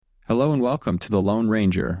Hello and welcome to The Lone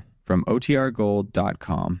Ranger from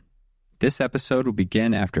OTRGold.com. This episode will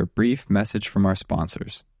begin after a brief message from our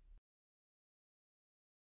sponsors.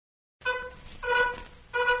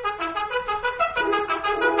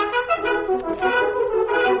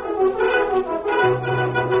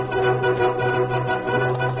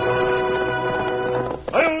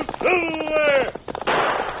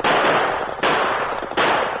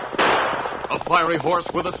 Fiery horse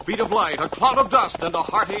with the speed of light, a cloud of dust, and a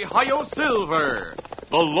hearty hi-yo silver.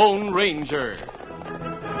 The Lone Ranger.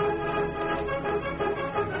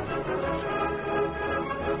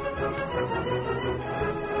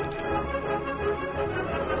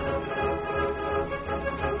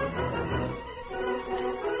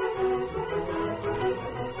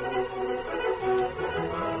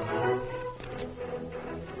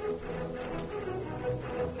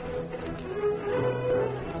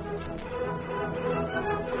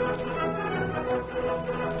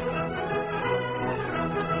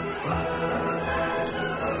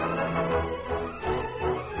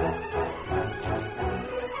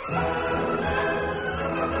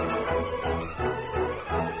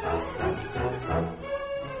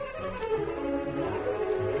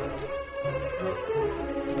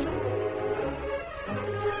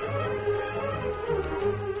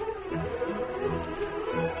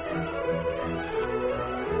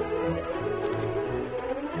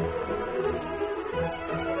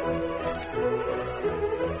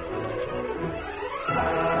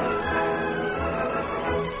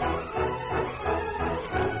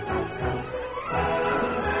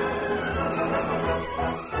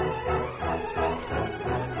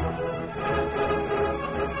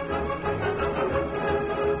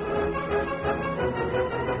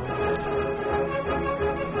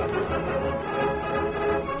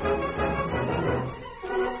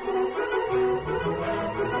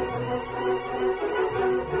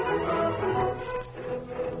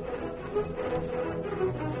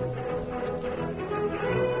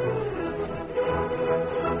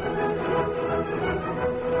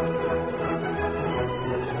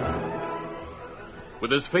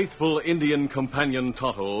 With his faithful Indian companion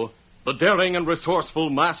Tonto, the daring and resourceful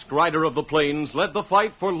masked rider of the plains led the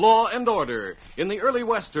fight for law and order in the early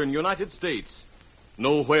western United States.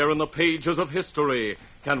 Nowhere in the pages of history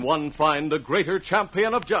can one find a greater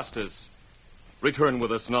champion of justice. Return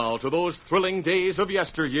with us now to those thrilling days of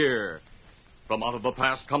yesteryear. From out of the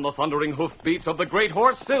past come the thundering hoofbeats of the great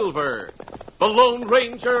horse Silver. The Lone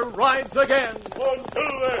Ranger rides again. On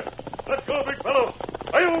Silver! Let's go, big fellow!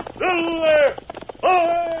 Hi-yo, Silver!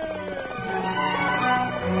 Hi!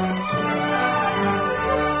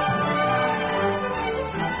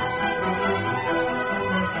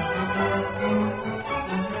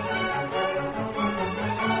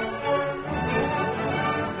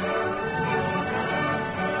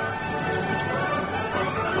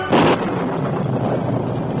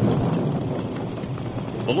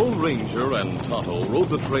 The Lone Ranger and Tonto rode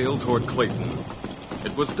the trail toward Clayton.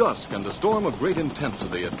 It was dusk, and a storm of great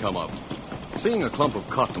intensity had come up. Seeing a clump of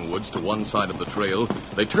cottonwoods to one side of the trail,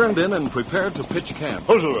 they turned in and prepared to pitch camp.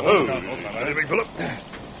 Hey, big fellow.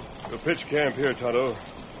 We'll pitch camp here, Tonto.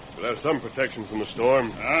 We'll have some protection from the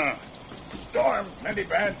storm. Storm, plenty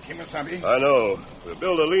bad, Kimasabi. I know. We'll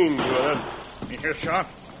build a lean-to on it. You hear shot?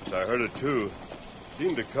 Yes, I heard it, too.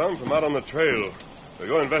 Seemed to come from out on the trail. We'll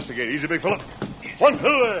go investigate. Easy, big fellow. One,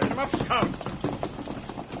 Silver! Come up, Scout.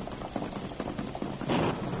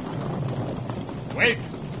 Wait.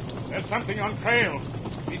 There's something on trail.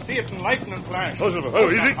 We see it in lightning and flash. Silver.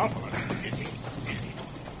 Easy. Easy.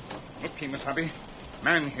 Look, Kimasabi.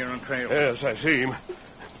 Man here on trail. Yes, I see him.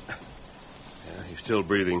 Yeah, he's still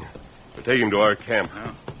breathing. We'll take him to our camp.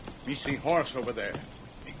 We see horse over there.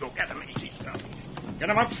 We go get him easy, Scout. Get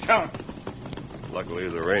him up, Scout. Luckily,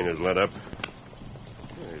 the rain has let up.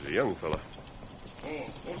 Yeah, he's a young fella.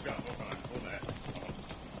 Scout. Hold that.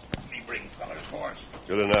 He brings fella's horse.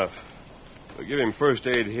 Good enough. We'll give him first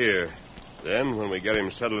aid here. Then, when we get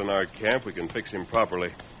him settled in our camp, we can fix him properly.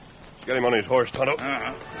 Let's get him on his horse, Tonto.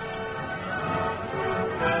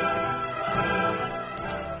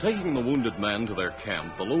 Taking the wounded man to their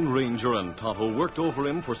camp, the Lone Ranger and Tonto worked over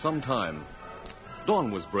him for some time.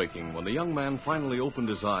 Dawn was breaking when the young man finally opened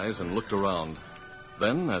his eyes and looked around.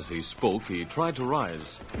 Then, as he spoke, he tried to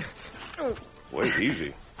rise. Wait,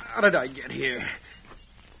 easy. How did I get here?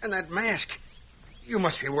 And that mask. You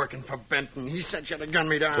must be working for Benton. He said you'd have gunned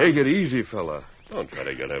me down. Take it easy, fella. Don't try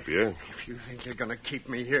to get up here. If you think you're going to keep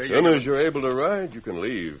me here, As soon as you're able to ride, you can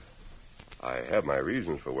leave. I have my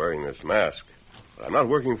reasons for wearing this mask. But I'm not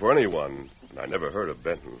working for anyone, and I never heard of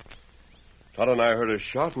Benton. Todd and I heard a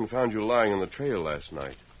shot and found you lying on the trail last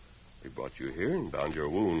night. We brought you here and bound your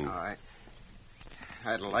wound. All right.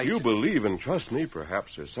 I'd like You to... believe and trust me,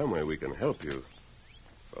 perhaps there's some way we can help you.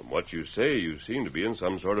 From what you say, you seem to be in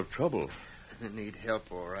some sort of trouble. I need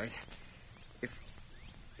help, all right. If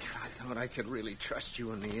I thought I could really trust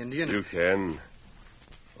you and the Indian... You can.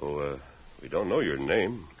 Oh, we don't know your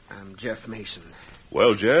name. I'm Jeff Mason.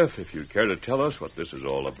 Well, Jeff, if you'd care to tell us what this is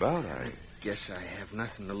all about, I guess I have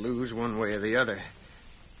nothing to lose one way or the other.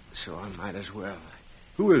 So I might as well.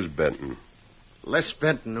 Who is Benton? Les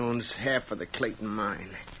Benton owns half of the Clayton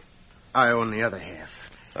mine. I own the other half.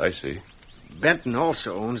 I see. Benton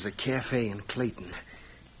also owns the cafe in Clayton.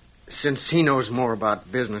 Since he knows more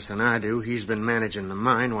about business than I do, he's been managing the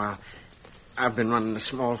mine while I've been running a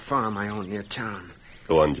small farm I own near town.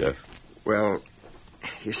 Go on, Jeff. Well,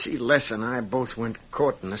 you see, Les and I both went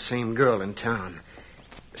courting the same girl in town,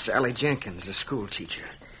 Sally Jenkins, the school teacher.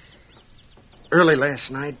 Early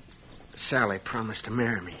last night, Sally promised to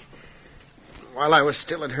marry me. While I was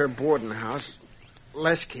still at her boarding house,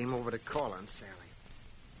 Les came over to call on Sally.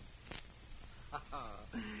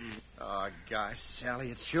 Oh, gosh, Sally,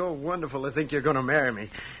 it's sure wonderful to think you're going to marry me.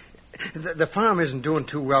 The farm isn't doing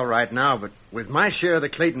too well right now, but with my share of the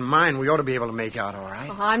Clayton mine, we ought to be able to make out all right.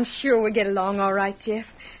 Oh, I'm sure we'll get along all right, Jeff.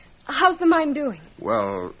 How's the mine doing?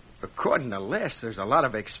 Well, according to Les, there's a lot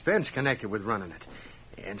of expense connected with running it.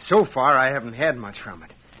 And so far, I haven't had much from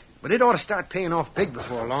it. But it ought to start paying off big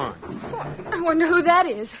before long. I wonder who that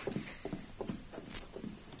is.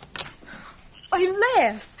 Oh,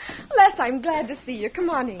 Les. Les, I'm glad to see you. Come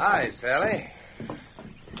on in. Hi, Sally.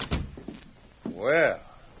 Well,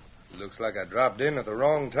 looks like I dropped in at the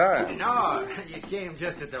wrong time. No, you came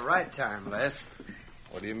just at the right time, Les.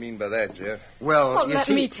 What do you mean by that, Jeff? Well, Oh, let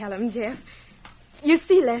me tell him, Jeff. You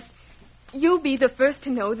see, Les, you'll be the first to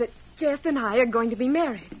know that Jeff and I are going to be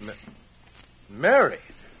married. Married?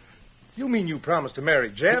 You mean you promised to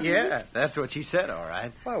marry Jeff? Yeah, that's what she said, all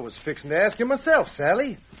right. I was fixing to ask you myself,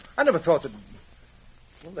 Sally. I never thought that...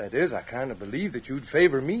 Well, that is, I kind of believed that you'd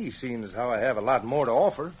favor me, seeing as how I have a lot more to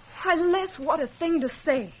offer. Why, Les, what a thing to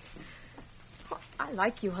say. I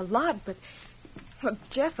like you a lot, but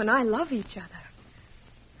Jeff and I love each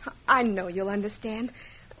other. I know you'll understand.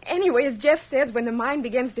 Anyway, as Jeff says, when the mine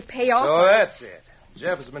begins to pay off... So that's it.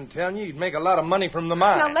 Jeff has been telling you you'd make a lot of money from the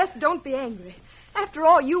mine. Now, Les, don't be angry. After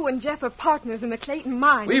all, you and Jeff are partners in the Clayton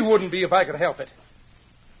mine. We wouldn't be if I could help it.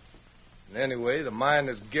 And anyway, the mine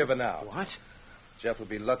is given out. What? Jeff will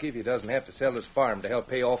be lucky if he doesn't have to sell his farm to help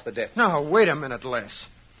pay off the debts. No, wait a minute, Les.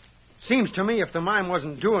 Seems to me if the mine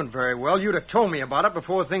wasn't doing very well, you'd have told me about it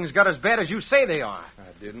before things got as bad as you say they are.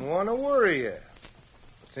 I didn't want to worry you.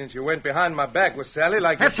 But since you went behind my back with Sally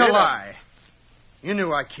like That's you did... a lie. You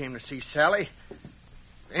knew I came to see Sally.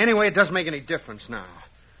 Anyway, it doesn't make any difference now.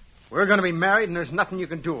 We're going to be married, and there's nothing you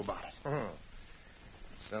can do about it.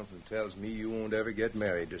 Something tells me you won't ever get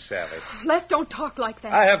married to Sally. Les, don't talk like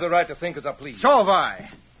that. I have the right to think as I please. So have I.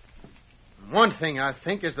 One thing I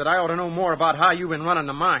think is that I ought to know more about how you've been running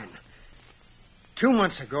the mine. 2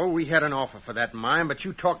 months ago, we had an offer for that mine, but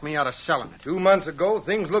you talked me out of selling it. 2 months ago,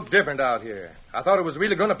 things looked different out here. I thought it was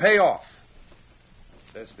really going to pay off.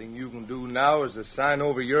 Best thing you can do now is to sign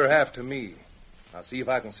over your half to me. I'll see if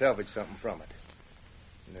I can salvage something from it.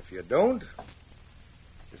 And if you don't,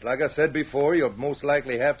 just like I said before, you'll most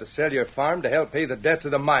likely have to sell your farm to help pay the debts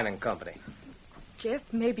of the mining company. Jeff,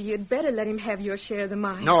 maybe you'd better let him have your share of the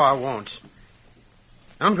mine. No, I won't.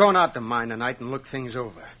 I'm going out to mine tonight and look things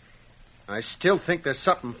over. I still think there's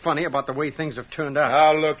something funny about the way things have turned out.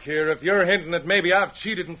 Now, look here. If you're hinting that maybe I've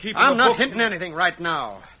cheated in keeping I'm the not books... hinting anything right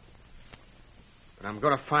now. But I'm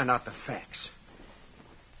going to find out the facts.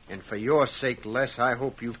 And for your sake, Les, I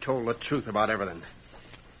hope you've told the truth about everything.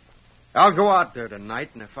 I'll go out there tonight,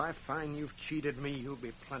 and if I find you've cheated me, you'll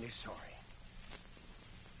be plenty sorry.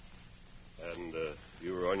 And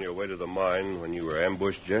you were on your way to the mine when you were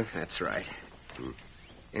ambushed, Jeff? That's right.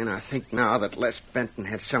 And I think now that Les Benton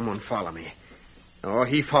had someone follow me. Oh,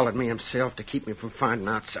 he followed me himself to keep me from finding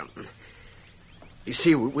out something. You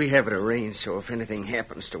see, we have it arranged so if anything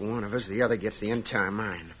happens to one of us, the other gets the entire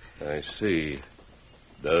mine. I see.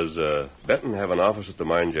 Does Benton have an office at the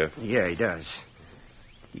mine, Jeff? Yeah, he does.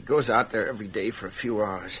 He goes out there every day for a few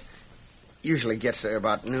hours. Usually gets there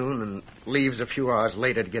about noon and leaves a few hours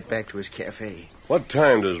later to get back to his cafe. What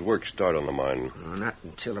time does work start on the mine? Oh, not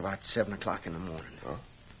until about 7 o'clock in the morning. Oh,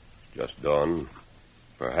 just dawn.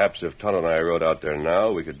 Perhaps if Todd and I rode out there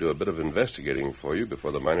now, we could do a bit of investigating for you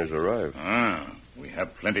before the miners arrive. We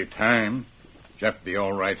have plenty of time. Jeff will be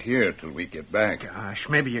all right here till we get back. Gosh,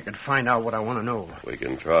 maybe you could find out what I want to know. We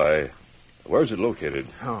can try. Where's it located?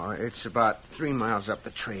 Oh, it's about 3 miles up the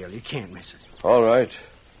trail. You can't miss it. All right.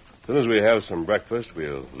 As soon as we have some breakfast,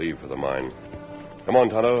 we'll leave for the mine. Come on,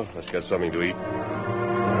 Tonto. Let's get something to eat.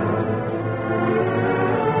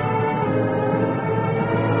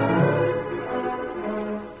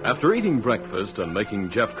 After eating breakfast and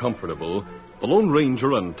making Jeff comfortable, the Lone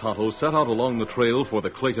Ranger and Tonto set out along the trail for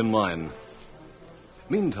the Clayton mine.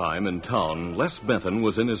 Meantime, in town, Les Benton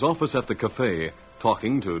was in his office at the cafe,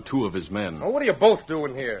 talking to two of his men. Oh, what are you both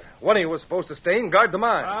doing here? One of you was supposed to stay and guard the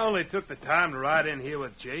mine. I only took the time to ride in here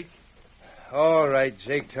with Jake. All right,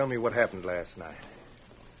 Jake, tell me what happened last night.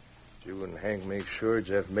 Did you and Hank make sure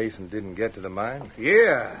Jeff Mason didn't get to the mine?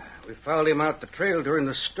 Yeah, we followed him out the trail during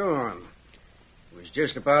the storm. It was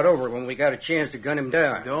just about over when we got a chance to gun him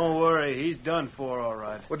down. Don't worry, he's done for all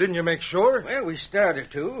right. Well, didn't you make sure? Well, we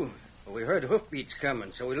started to, but we heard hoofbeats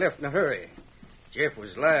coming, so we left in a hurry. Jeff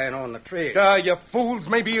was lying on the trail. You fools,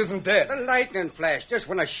 maybe he isn't dead. The lightning flashed just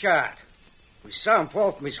when I shot. We saw him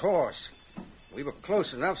fall from his horse. We were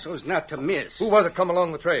close enough so as not to miss. Who was it come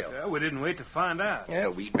along the trail? Well, we didn't wait to find out. Yeah,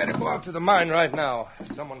 we better go out to the mine right now.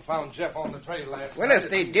 Someone found Jeff on the trail last night. Well, if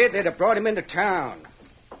they did, they'd have brought him into town.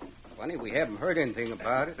 Funny, we haven't heard anything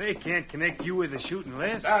about it. They can't connect you with the shooting,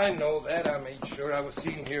 Les. I know that. I made sure I was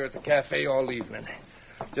seen here at the cafe all evening.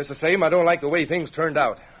 Just the same, I don't like the way things turned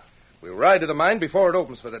out. We'll ride to the mine before it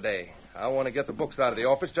opens for the day. I want to get the books out of the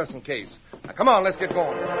office just in case. Now, come on, let's get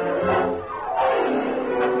going.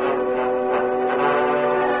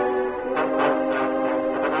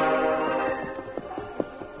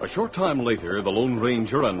 A short time later, the Lone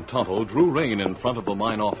Ranger and Tonto drew rein in front of the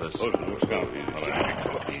mine office.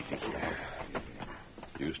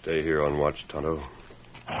 You stay here on watch, Tonto.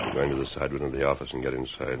 I'm going to the side window of the office and get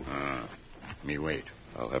inside. Me wait.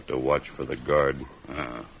 I'll have to watch for the guard.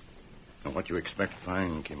 Now, what you expect to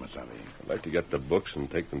find, Kimasabi? I'd like to get the books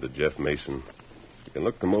and take them to Jeff Mason. You can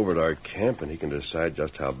look them over at our camp, and he can decide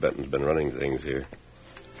just how Benton's been running things here.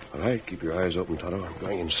 All right, keep your eyes open, Tonto. I'm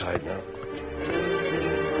going inside now.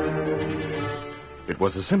 It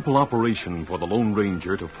was a simple operation for the Lone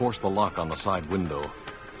Ranger to force the lock on the side window.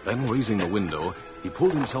 Then, raising the window, he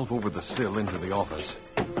pulled himself over the sill into the office.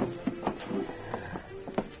 That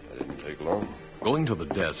didn't take long. Going to the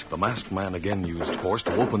desk, the masked man again used force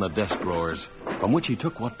to open the desk drawers, from which he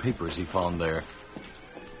took what papers he found there.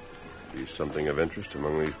 Be something of interest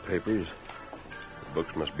among these papers. The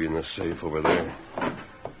books must be in the safe over there.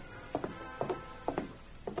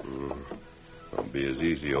 Won't be as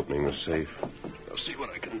easy opening the safe. I'll see what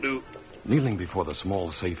I can do. Kneeling before the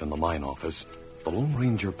small safe in the mine office, the Lone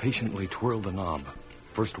Ranger patiently twirled the knob,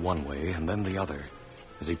 first one way and then the other,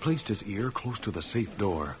 as he placed his ear close to the safe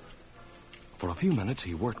door. For a few minutes,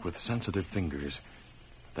 he worked with sensitive fingers.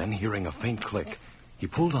 Then, hearing a faint click, he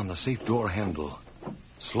pulled on the safe door handle.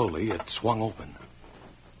 Slowly, it swung open.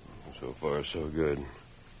 So far, so good.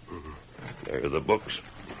 There are the books.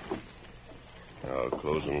 Now I'll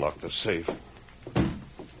close and lock the safe.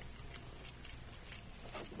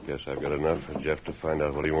 Guess I've got enough for Jeff to find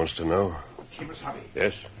out what he wants to know. Kimasabi.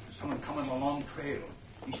 Yes? Someone coming a long trail.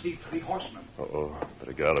 You see 3 horsemen. Uh-oh.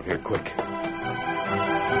 Better get out of here quick.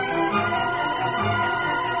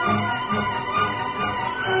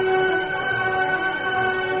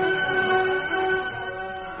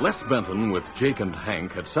 Les Benton, with Jake and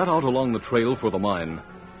Hank, had set out along the trail for the mine.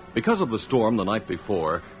 Because of the storm the night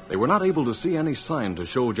before, they were not able to see any sign to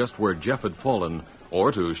show just where Jeff had fallen,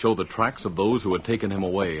 or to show the tracks of those who had taken him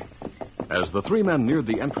away. As the 3 men neared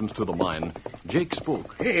the entrance to the mine, Jake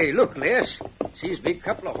spoke. Hey, look, Les. Seems to be a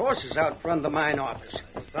couple of horses out front of the mine office.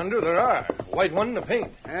 Thunder, there are. White one and a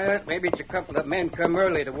pink. Maybe it's a couple of men come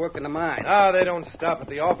early to work in the mine. They don't stop at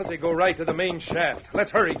the office. They go right to the main shaft.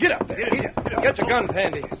 Let's hurry. Get up there. Get your guns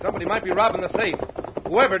handy. Somebody might be robbing the safe.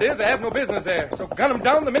 Whoever it is, they have no business there. So gun them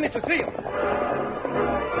down the minute you see them.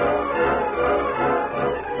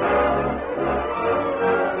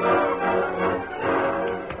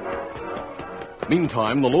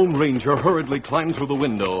 Meantime, the Lone Ranger hurriedly climbed through the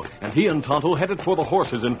window, and he and Tonto headed for the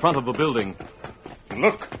horses in front of the building.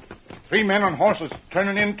 Look, 3 men on horses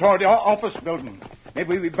turning in toward the office building.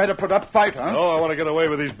 Maybe we better put up fight, huh? No, I want to get away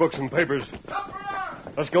with these books and papers.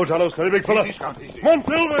 Let's go, Tonto. Steady, big fella. Easy, Scout, easy. Come on,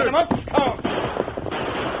 Silver. Get him up, Scout.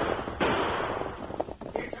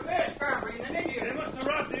 It's a masked robbery and an Indian. They must have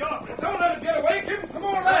robbed the office. Don't let him get away. Give him some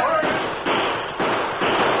more ladders.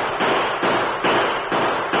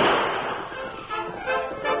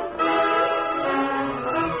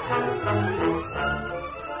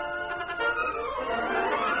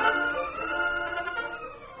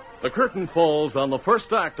 The curtain falls on the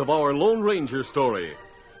first act of our Lone Ranger story.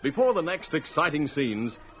 Before the next exciting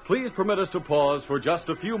scenes, please permit us to pause for just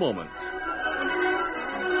a few moments.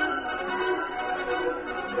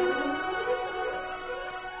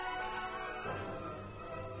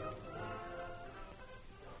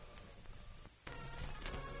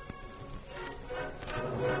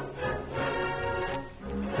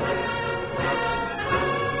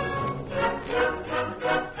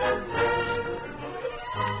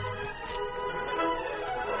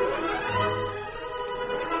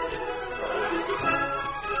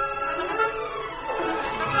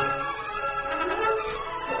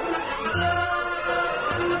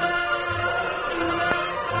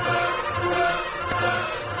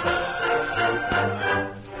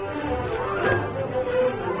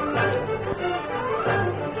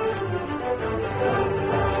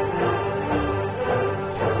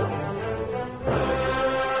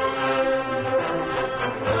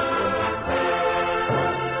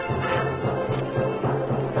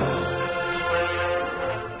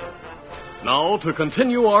 Now to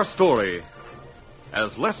continue our story.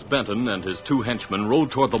 As Les Benton and his two henchmen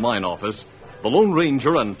rode toward the mine office, the Lone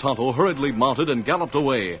Ranger and Tonto hurriedly mounted and galloped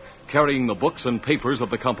away, carrying the books and papers of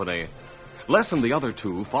the company. Les and the other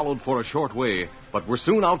two followed for a short way, but were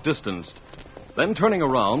soon outdistanced. Then, turning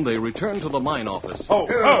around, they returned to the mine office. Oh,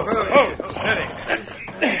 steady.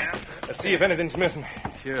 Let's see if anything's missing.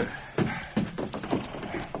 Sure.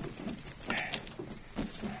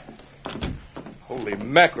 Holy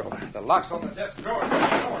mackerel. The lock's on the desk drawer.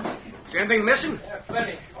 Is anything missing? Yeah,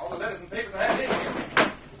 plenty. All the letters and papers I had in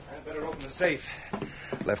here. I'd better open the safe.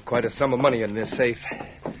 Left quite a sum of money in this safe.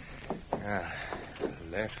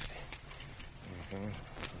 Left.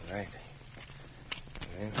 Right.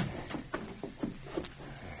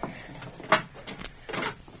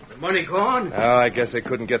 The money gone? Oh, I guess they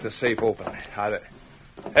couldn't get the safe open.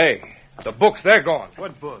 Hey, the books, they're gone.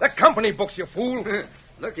 What books? The company books, you fool.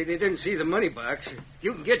 Lucky they didn't see the money box.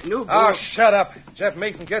 You can get new books. Oh, shut up. Jeff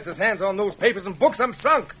Mason gets his hands on those papers and books, I'm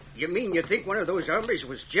sunk. You mean you think one of those hombres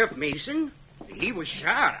was Jeff Mason? He was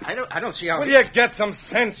shot. I don't see how... Will you get some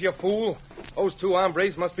sense, you fool? Those two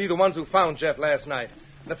hombres must be the ones who found Jeff last night.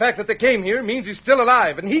 The fact that they came here means he's still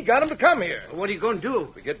alive, and he got him to come here. What are you going to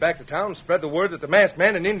do? We get back to town, spread the word that the masked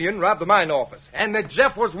man and Indian robbed the mine office, and that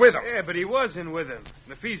Jeff was with him. Yeah, but he wasn't with him.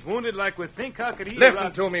 If he's wounded like we think, how could he...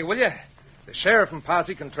 Listen to me, will you? The sheriff and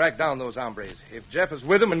posse can track down those hombres. If Jeff is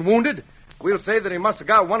with him and wounded, we'll say that he must have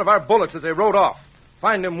got one of our bullets as they rode off.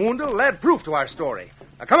 Find him wounded will add proof to our story.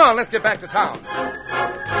 Now, come on, let's get back to town.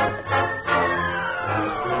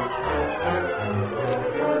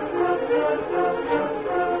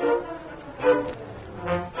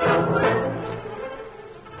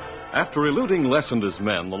 After eluding Les and his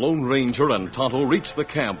men, the Lone Ranger and Tonto reached the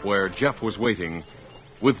camp where Jeff was waiting.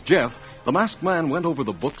 With Jeff, the masked man went over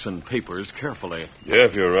the books and papers carefully.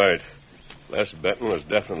 Jeff, you're right. Les Benton was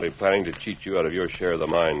definitely planning to cheat you out of your share of the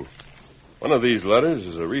mine. One of these letters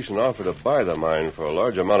is a recent offer to buy the mine for a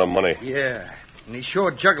large amount of money. Yeah, and he sure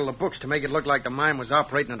juggled the books to make it look like the mine was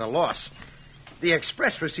operating at a loss. The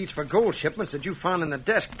express receipts for gold shipments that you found in the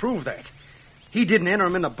desk prove that. He didn't enter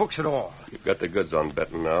them in the books at all. You've got the goods on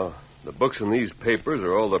Benton now. The books in these papers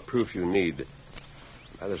are all the proof you need.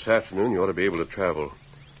 By this afternoon, you ought to be able to travel.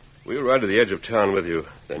 We'll ride to the edge of town with you.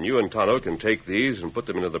 Then you and Tonto can take these and put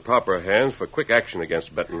them into the proper hands for quick action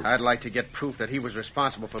against Benton. I'd like to get proof that he was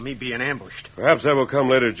responsible for me being ambushed. Perhaps that will come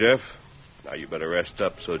later, Jeff. Now you better rest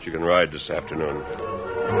up so that you can ride this afternoon.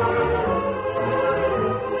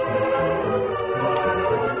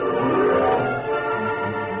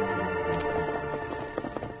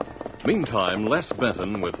 Meantime, Les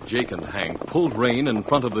Benton, with Jake and Hank, pulled rein in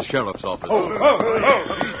front of the sheriff's office.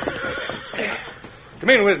 Come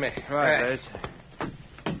in with me. Right,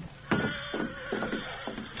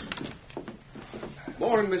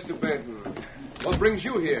 Morning, Mr. Benton. What brings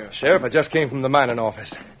you here? Sheriff, I just came from the mining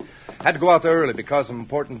office. Had to go out there early because of an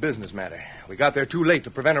important business matter. We got there too late to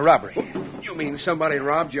prevent a robbery. You mean somebody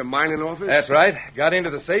robbed your mining office? That's right. Got into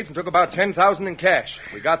the safe and took about $10,000 in cash.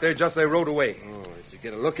 We got there just as they rode away. Oh, did you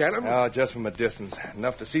get a look at them? Oh, just from a distance.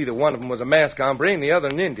 Enough to see that one of them was a masked hombre and the other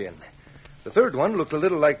an Indian. The third one looked a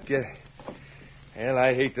little like... well,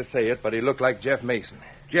 I hate to say it, but he looked like Jeff Mason.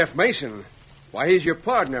 Jeff Mason? Why, he's your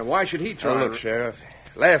partner. Why should he try? Now, look, Sheriff.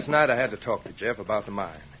 Last night I had to talk to Jeff about the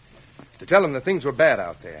mine. To tell him that things were bad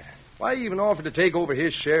out there. Why, he even offered to take over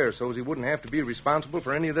his share so as he wouldn't have to be responsible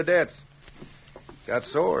for any of the debts. Got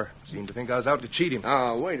sore. Seemed to think I was out to cheat him.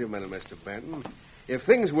 Now, wait a minute, Mr. Benton. If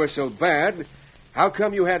things were so bad, how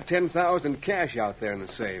come you had $10,000 cash out there in the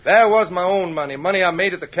safe? That was my own money. Money I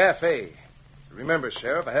made at the cafe. Remember,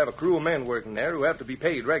 Sheriff, I have a crew of men working there who have to be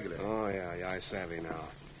paid regularly. Oh, yeah, I savvy now.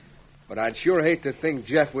 But I'd sure hate to think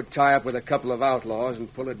Jeff would tie up with a couple of outlaws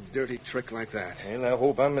and pull a dirty trick like that. Well, I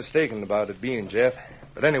hope I'm mistaken about it being Jeff.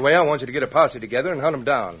 But anyway, I want you to get a posse together and hunt him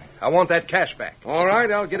down. I want that cash back. All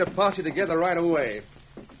right, I'll get a posse together right away.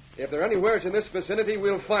 If they're anywhere in this vicinity,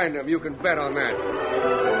 we'll find them. You can bet on that.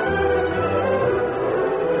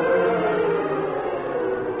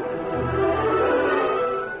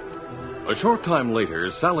 A short time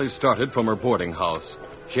later, Sally started from her boarding house.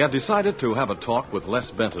 She had decided to have a talk with Les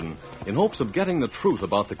Benton in hopes of getting the truth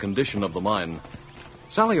about the condition of the mine.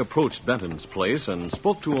 Sally approached Benton's place and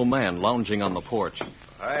spoke to a man lounging on the porch.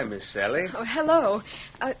 Hi, Miss Sally. Oh, hello.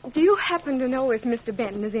 Do you happen to know if Mr.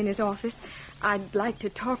 Benton is in his office? I'd like to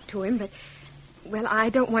talk to him, but, well, I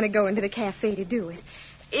don't want to go into the cafe to do it.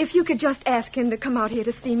 If you could just ask him to come out here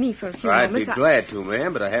to see me for a few I'd moments. be glad to,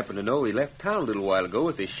 ma'am, but I happen to know he left town a little while ago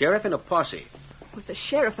with the sheriff and a posse. With the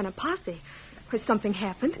sheriff and a posse? Has something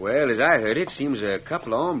happened? Well, as I heard it, seems a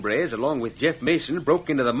couple of hombres, along with Jeff Mason, broke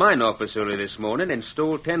into the mine office early this morning and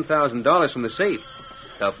stole $10,000 from the safe.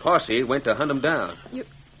 The posse went to hunt them down.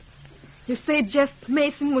 You say Jeff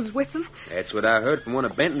Mason was with them? That's what I heard from one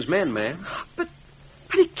of Benton's men, ma'am. But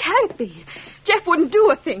he can't be. Jeff wouldn't do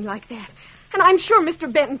a thing like that. And I'm sure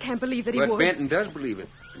Mr. Benton can't believe that he would. But Benton does believe it.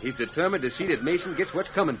 He's determined to see that Mason gets what's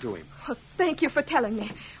coming to him. Oh, thank you for telling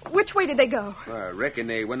me. Which way did they go? Well, I reckon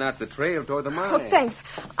they went out the trail toward the mine. Oh, thanks.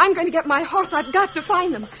 I'm going to get my horse. I've got to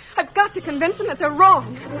find them. I've got to convince them that they're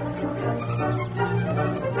wrong.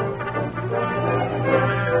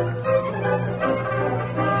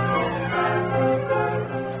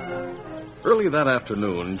 Early that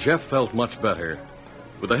afternoon, Jeff felt much better.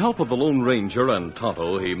 With the help of the Lone Ranger and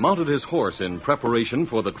Tonto, he mounted his horse in preparation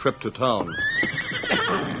for the trip to town.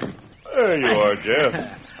 There you are,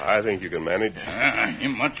 Jeff. I think you can manage.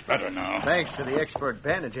 I'm much better now. Thanks to the expert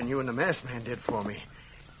bandaging you and the masked man did for me.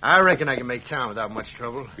 I reckon I can make town without much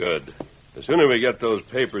trouble. Good. The sooner we get those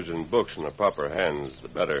papers and books in the proper hands, the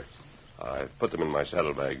better. I've put them in my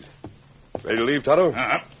saddlebags. Ready to leave, Tonto?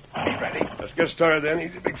 I'm ready. Let's get started then.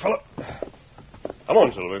 Easy, big fella. Come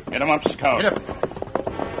on, Silver. Get him up, Scout. Get up.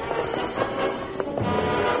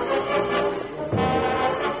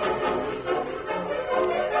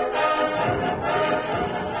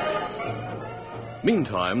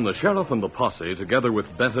 Meantime, the sheriff and the posse, together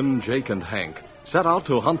with Benton, Jake, and Hank, set out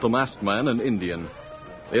to hunt the masked man and Indian.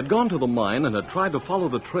 They had gone to the mine and had tried to follow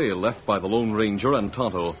the trail left by the Lone Ranger and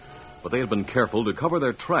Tonto, but they had been careful to cover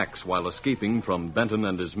their tracks while escaping from Benton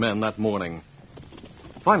and his men that morning.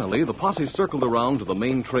 Finally, the posse circled around to the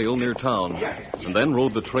main trail near town, and then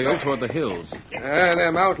rode the trail toward the hills.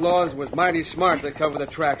 Them outlaws was mighty smart to cover the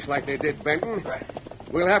tracks like they did, Benton.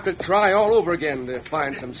 We'll have to try all over again to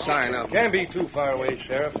find some sign of them. Can't be too far away,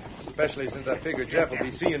 Sheriff. Especially since I figure Jeff will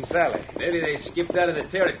be seeing Sally. Maybe they skipped out of the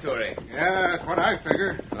territory. Yeah, that's what I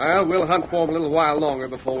figure. Well, we'll hunt for them a little while longer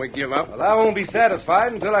before we give up. Well, I won't be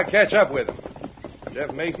satisfied until I catch up with him.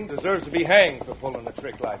 Jeff Mason deserves to be hanged for pulling a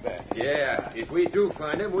trick like that. Yeah, if we do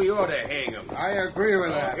find him, we ought to hang him. I agree with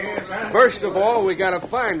that. First of all, we gotta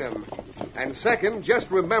find them. And second,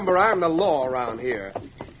 just remember I'm the law around here.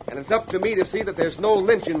 And it's up to me to see that there's no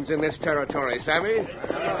lynchings in this territory, savvy?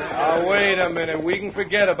 Now, wait a minute. We can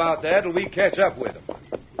forget about that till we catch up with them.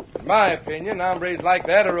 In my opinion, hombres like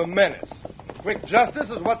that are a menace. Quick justice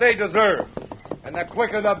is what they deserve. And the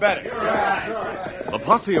quicker the better. The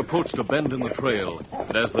posse approached a bend in the trail,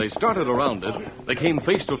 and as they started around it, they came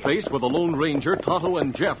face to face with the Lone Ranger, Tonto,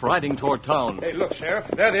 and Jeff riding toward town. Hey, look, Sheriff.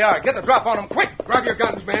 There they are. Get the drop on them, quick. Grab your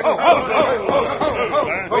guns, man.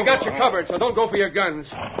 We got you covered, so don't go for your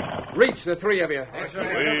guns. Reach, the three of you.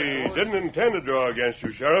 We didn't intend to draw against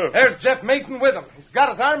you, Sheriff. There's Jeff Mason with him. He's got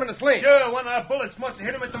his arm in a sling. Sure, one of our bullets must have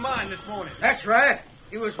hit him at the mine this morning. That's right.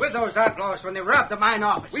 He was with those outlaws when they robbed the mine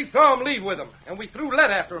office. We saw him leave with them, and we threw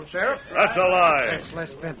lead after him, Sheriff. That's a lie. That's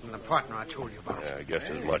Les Benton, the partner I told you about. Yeah, I guess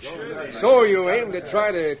as much. So you aim to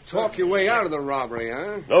try to talk your way out of the robbery,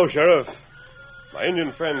 huh? No, Sheriff. My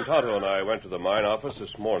Indian friend Tonto and I went to the mine office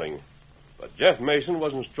this morning. But Jeff Mason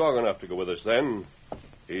wasn't strong enough to go with us then.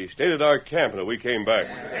 He stayed at our camp until we came back.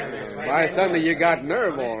 By thunder, you got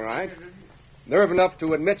nerve, all right. Nerve enough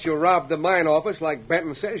to admit you robbed the mine office like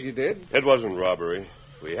Benton says you did. It wasn't robbery.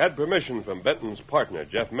 We had permission from Benton's partner,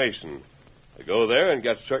 Jeff Mason, to go there and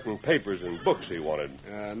get certain papers and books he wanted.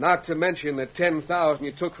 Not to mention the $10,000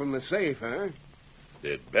 you took from the safe, huh?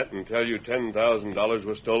 Did Benton tell you $10,000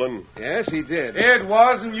 was stolen? Yes, he did. It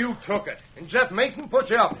was, and you took it. And Jeff Mason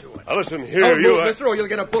put you up to it. Now listen here, Don't you... move, mister, or you'll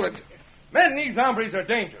get a bullet. Men, these hombres are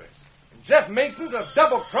dangerous. And Jeff Mason's a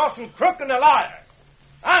double-crossing crook and a liar.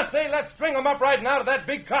 I say let's string him up right now to that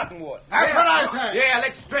big cottonwood. That's what I say. Yeah,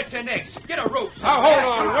 let's stretch their necks. Get a rope. Now, hold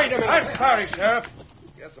on. Wait a minute. I'm sorry, Sheriff.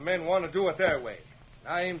 Guess the men want to do it their way.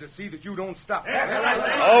 I aim to see that you don't stop.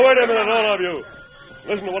 Oh, wait a minute, all of you.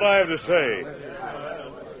 Listen to what I have to say.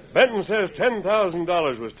 Benton says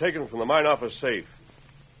 $10,000 was taken from the mine office safe.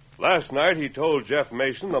 Last night he told Jeff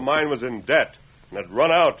Mason the mine was in debt and had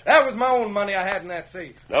run out. That was my own money I had in that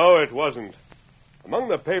safe. No, it wasn't. Among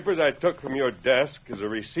the papers I took from your desk is a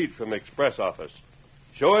receipt from the express office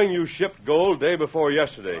showing you shipped gold day before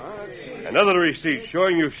yesterday. Another receipt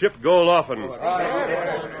showing you shipped gold often.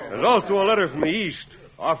 There's also a letter from the East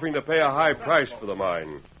offering to pay a high price for the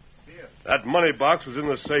mine. That money box was in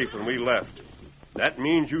the safe when we left. That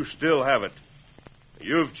means you still have it.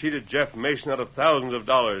 You've cheated Jeff Mason out of thousands of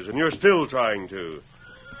dollars, and you're still trying to.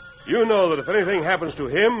 You know that if anything happens to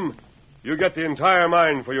him, you get the entire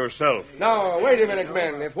mine for yourself. Now, wait a minute,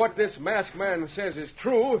 men. If what this masked man says is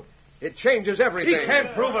true, it changes everything. He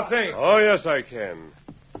can't prove a thing. Oh, yes, I can.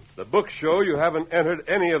 The books show you haven't entered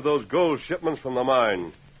any of those gold shipments from the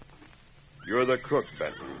mine. You're the crook,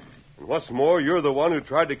 Benton. And what's more, you're the one who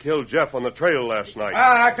tried to kill Jeff on the trail last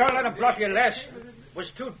night. Don't let him bluff you, Les. It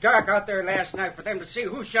was too dark out there last night for them to see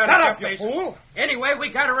who shot Shut at up, Jeff you Mason. fool. Anyway,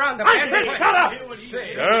 we got around the I man. said shut up!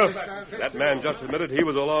 Sheriff, that man just admitted he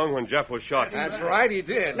was along when Jeff was shot. That's right, he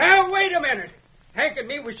did. Now, wait a minute. Hank and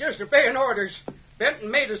me was just obeying orders.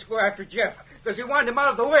 Benton made us go after Jeff because he wanted him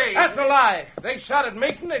out of the way. That's a lie. They shot at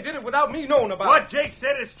Mason. They did it without me knowing about What Jake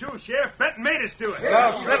said is true, Sheriff. Benton made us do it. it.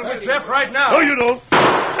 I'll settle with Jeff right now. No, you don't.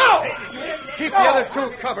 No! Keep the other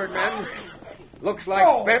two covered, men. Looks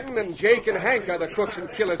like Benton and Jake and Hank are the crooks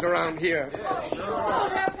and killers around here.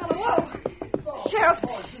 Whoa.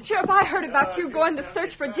 Sheriff, I heard about you going to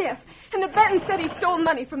search for Jeff, and the Benton said he stole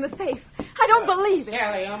money from the safe. I don't believe it.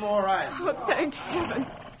 Sally, I'm all right. Oh, thank heaven.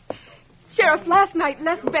 Sheriff, last night,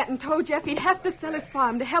 Les Benton told Jeff he'd have to sell his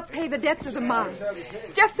farm to help pay the debts of the mine.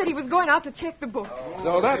 Jeff said he was going out to check the book.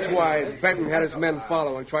 So that's why Benton had his men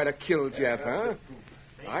follow and try to kill Jeff, huh?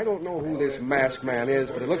 I don't know who this masked man is,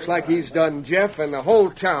 but it looks like he's done Jeff and the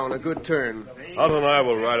whole town a good turn. Tonto and I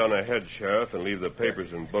will ride on ahead, Sheriff, and leave the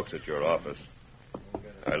papers and books at your office. All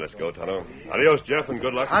right, let's go, Tonto. Adios, Jeff, and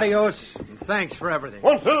good luck. Adios. Thanks for everything.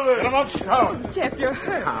 One silver. Get him up, Scout. Jeff, you're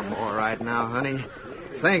hurt. I'm all right now, honey.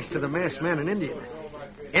 Thanks to the masked man and Indian.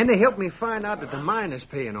 And they helped me find out that the mine is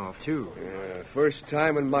paying off, too. First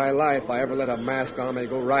time in my life I ever let a masked army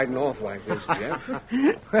go riding off like this, Jeff.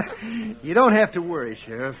 You don't have to worry,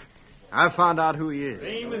 Sheriff. I found out who he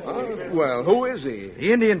is. Well, who is he?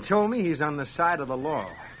 The Indian told me he's on the side of the law.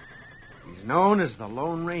 He's known as the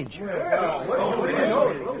Lone Ranger.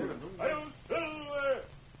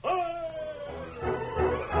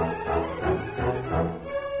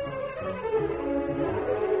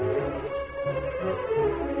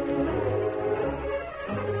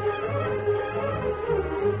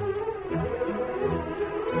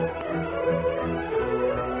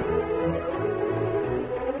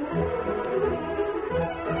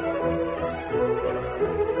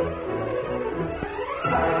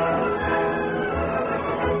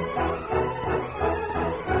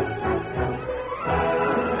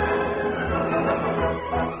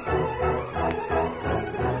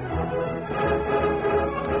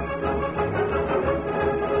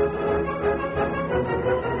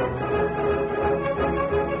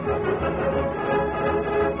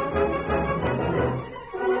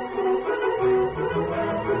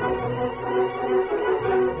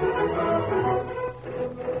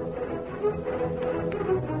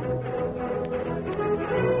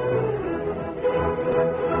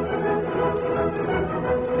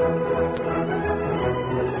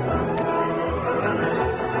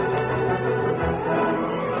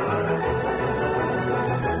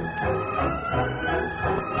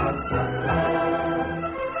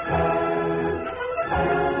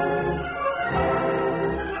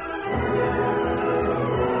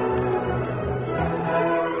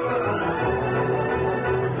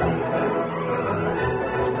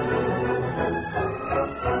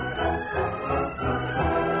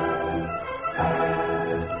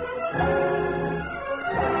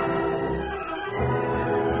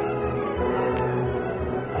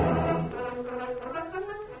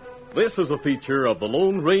 This is a feature of the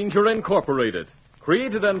Lone Ranger Incorporated,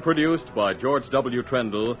 created and produced by George W.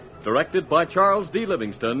 Trendle, directed by Charles D.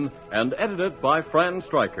 Livingston, and edited by Fran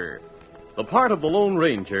Stryker. The part of the Lone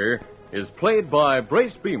Ranger is played by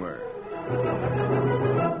Brace Beamer.